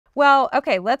Well,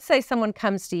 okay, let's say someone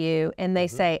comes to you and they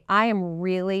say, I am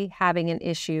really having an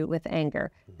issue with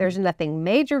anger. There's nothing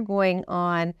major going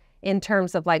on in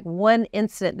terms of like one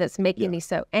incident that's making me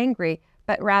so angry,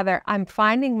 but rather I'm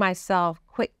finding myself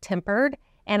quick-tempered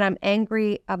and I'm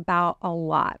angry about a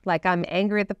lot. Like I'm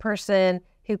angry at the person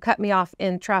who cut me off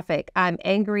in traffic. I'm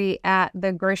angry at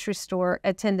the grocery store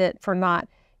attendant for not,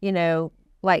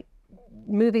 like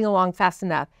moving along fast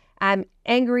enough. I'm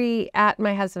angry at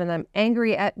my husband. I'm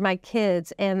angry at my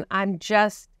kids. And I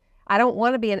don't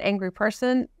want to be an angry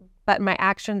person, but my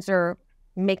actions are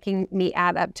making me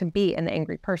add up to be an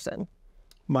angry person.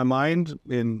 My mind,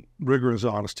 in rigorous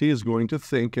honesty, is going to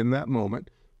think in that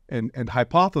moment and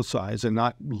hypothesize and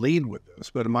not lead with this.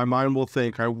 But my mind will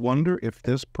think, I wonder if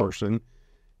this person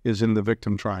is in the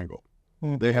victim triangle.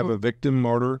 They have a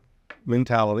victim-martyr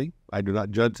mentality. I do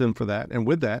not judge them for that. And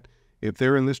with that, if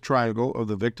they're in this triangle of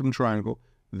the victim triangle,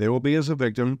 they will be as a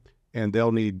victim and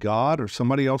they'll need God or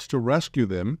somebody else to rescue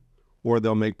them, or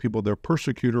they'll make people their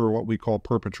persecutor or what we call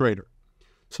perpetrator.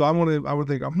 So I would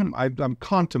think, I'm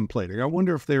contemplating. I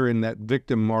wonder if they're in that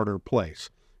victim-martyr place.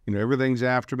 Everything's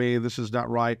after me. This is not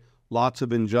right. Lots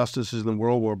of injustices in the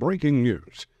world. Well, breaking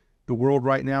news. The world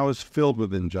right now is filled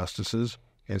with injustices,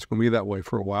 and it's going to be that way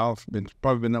for a while. It's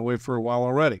probably been that way for a while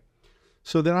already.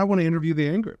 So then I want to interview the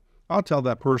anger. I'll tell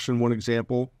that person one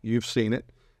example, you've seen it,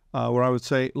 where I would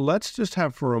say, let's just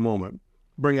have for a moment,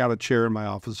 bring out a chair in my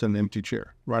office, an empty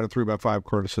chair, write a 3x5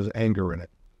 card that says anger in it,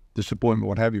 disappointment,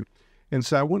 what have you. And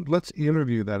so let's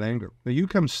interview that anger. Now you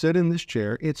come sit in this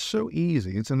chair. It's so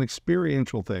easy. It's an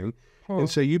experiential thing. And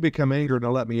so you become anger.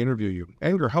 Now let me interview you.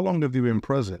 Anger, how long have you been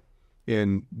present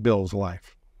in Bill's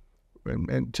life?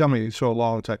 And tell me, so a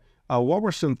long time. What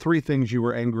were some 3 things you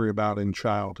were angry about in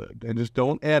childhood? And just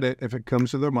don't edit. If it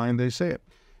comes to their mind, they say it.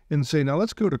 And say, now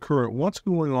let's go to current. What's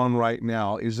going on right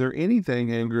now? Is there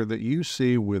anything, anger, that you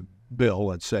see with Bill,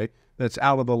 let's say, that's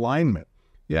out of alignment?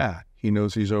 Yeah, he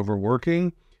knows he's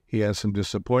overworking. He has some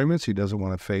disappointments. He doesn't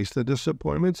want to face the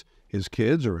disappointments, his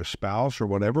kids or his spouse or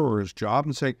whatever, or his job,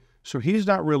 and say, so he's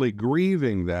not really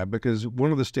grieving that, because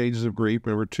one of the stages of grief,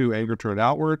 number 2, anger turned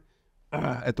outward,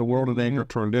 at the world, and anger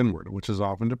turned inward, which is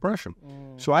often depression.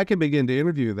 So I can begin to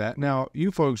interview that. Now,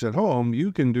 you folks at home,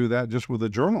 you can do that just with a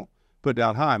journal. Put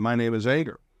down, hi, my name is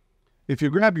anger. If you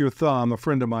grab your thumb, a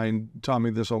friend of mine taught me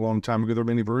this a long time ago, there are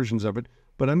many versions of it,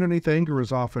 but underneath anger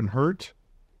is often hurt,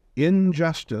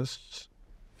 injustice,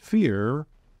 fear,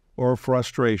 or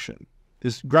frustration.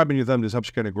 This grabbing your thumb just helps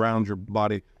you kind of ground your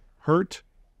body. Hurt,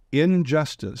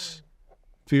 injustice,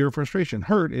 fear, frustration.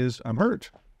 Hurt is, I'm hurt.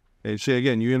 And say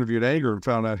again, you interviewed anger and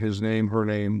found out her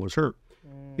name was hurt.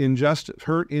 Injustice,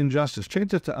 hurt, injustice.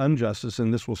 Change it to injustice,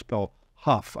 and this will spell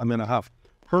huff. I'm in a huff.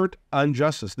 Hurt,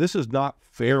 injustice. This is not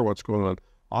fair what's going on.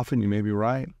 Often you may be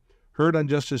right. Hurt,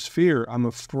 injustice, fear. I'm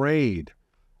afraid.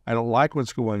 I don't like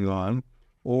what's going on.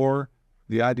 Or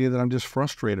the idea that I'm just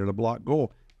frustrated, a blocked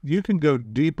goal. You can go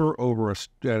deeper over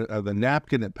the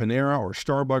napkin at Panera or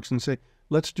Starbucks and say,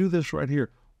 let's do this right here.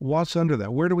 What's under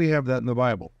that? Where do we have that in the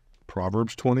Bible?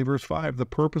 Proverbs 20, verse 5, the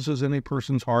purposes in a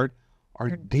person's heart are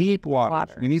deep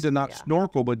waters. You need to not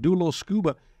snorkel, but do a little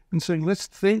scuba and say, let's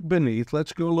think beneath,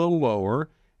 let's go a little lower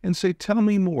and say, tell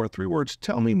me more. 3 words,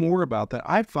 tell me more about that.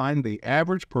 I find the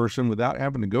average person, without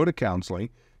having to go to counseling,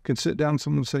 can sit down with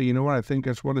someone and say, you know what, I think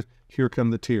that's what it is. Here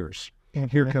come the tears.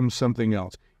 Here comes something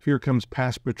else. Here comes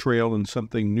past betrayal and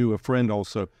something new. A friend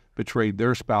also betrayed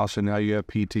their spouse, and now you have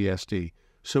PTSD.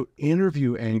 So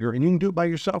interview anger, and you can do it by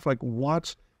yourself, like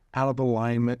what's out of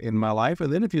alignment in my life.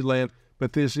 And then if you land,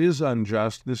 but this is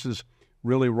unjust, this is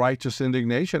really righteous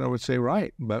indignation, I would say,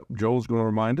 right. But Joel's going to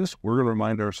remind us, we're going to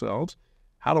remind ourselves,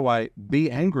 how do I be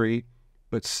angry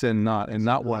but sin not, and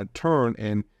not want to turn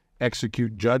and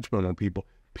execute judgment on people?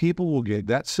 People will get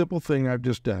that simple thing I've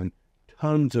just done,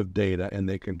 tons of data, and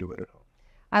they can do it at home.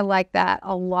 I like that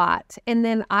a lot. And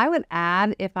then I would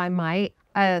add, if I might,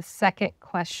 a second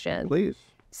question. Please.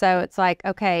 So it's like,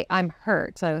 okay, I'm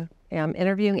hurt. So I'm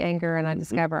interviewing anger and I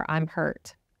discover I'm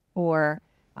hurt or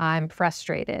I'm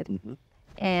frustrated.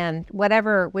 And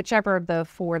whichever of the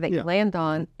 4 that you land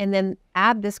on, and then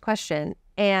add this question.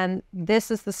 And this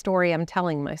is the story I'm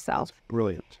telling myself.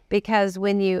 Brilliant. Because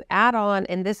when you add on,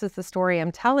 and this is the story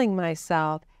I'm telling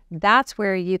myself, that's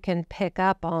where you can pick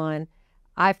up on,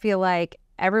 I feel like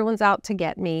everyone's out to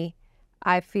get me.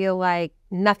 I feel like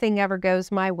nothing ever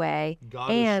goes my way.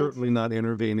 God is certainly not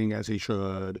intervening as he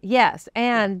should. Yes.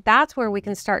 And that's where we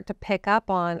can start to pick up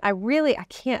on, I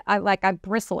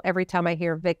bristle every time I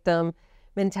hear victim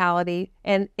mentality.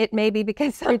 And it may be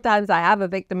because sometimes I have a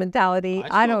victim mentality.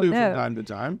 I don't know. From time to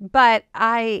time. But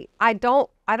I don't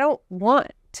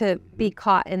want to be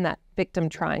caught in that victim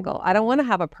triangle. I don't want to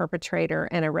have a perpetrator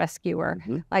and a rescuer.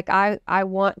 Like I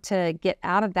want to get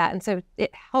out of that. And so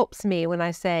it helps me when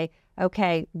I say,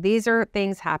 okay, these are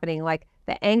things happening. Like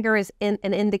the anger is an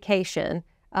indication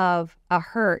of a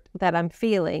hurt that I'm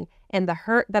feeling. And the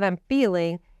hurt that I'm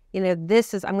feeling, I'm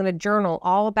going to journal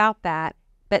all about that.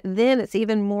 But then it's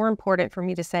even more important for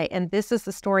me to say, and this is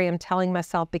the story I'm telling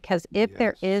myself, because if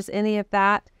there is any of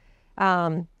that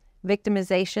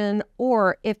victimization,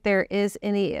 or if there is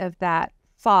any of that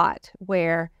thought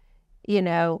where,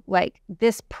 like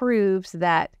this proves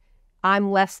that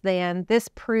I'm less than, this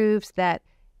proves that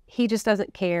he just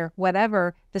doesn't care,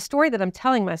 whatever, the story that I'm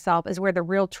telling myself is where the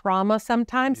real trauma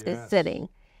sometimes is sitting.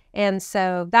 And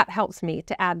so that helps me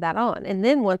to add that on. And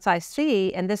then once I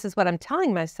see, and this is what I'm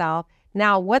telling myself,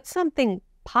 now what's something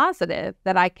positive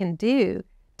that I can do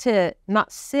to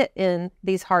not sit in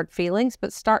these hard feelings,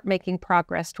 but start making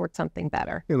progress towards something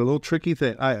better? A little tricky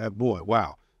thing. Boy,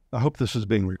 wow. I hope this is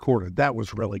being recorded. That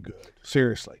was really good.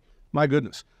 Seriously. My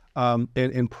goodness.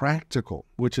 And practical,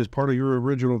 which is part of your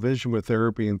original vision with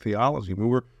therapy and theology. I mean,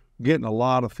 we're getting a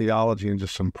lot of theology and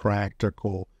just some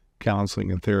practical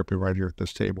counseling and therapy right here at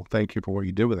this table. Thank you for what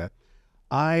you did with that.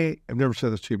 I have never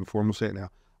said this to you before. I'm going to say it now.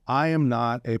 I am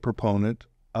not a proponent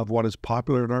of what is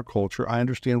popular in our culture. I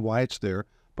understand why it's there,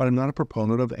 but I'm not a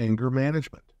proponent of anger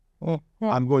management.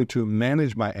 I'm going to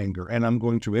manage my anger, and I'm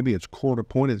going to, maybe it's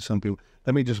court-appointed to some people,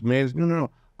 let me just manage. No.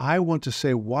 I want to say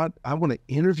I want to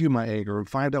interview my anger and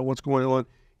find out what's going on.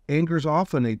 Anger is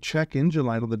often a check engine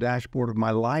light on the dashboard of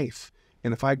my life.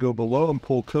 And if I go below and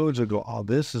pull codes and go, oh,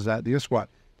 this is that, guess what?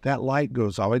 That light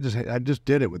goes off. I just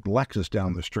did it with Lexus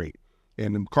down the street.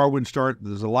 And the car wouldn't start.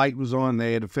 The light was on.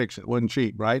 They had to fix it. It wasn't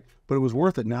cheap, right? But it was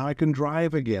worth it. Now I can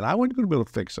drive again. I wasn't going to be able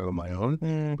to fix it on my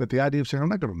own. But the idea of saying, I'm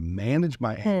not going to manage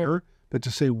my anger, but to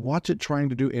say, what's it trying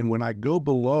to do? And when I go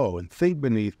below and think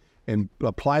beneath and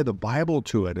apply the Bible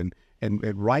to it and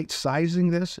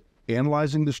right-sizing this,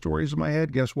 analyzing the stories in my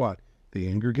head, guess what? The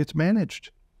anger gets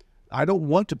managed. I don't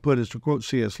want to put, as to quote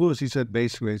C.S. Lewis, he said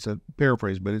basically, it's a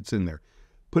paraphrase, but it's in there.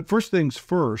 Put first things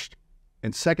first,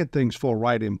 and second things fall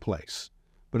right in place.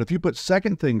 But if you put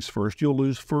second things first, you'll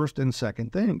lose first and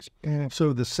second things.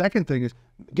 So the second thing is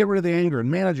get rid of the anger and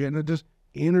manage it, and just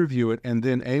interview it, and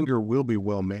then anger will be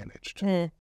well managed.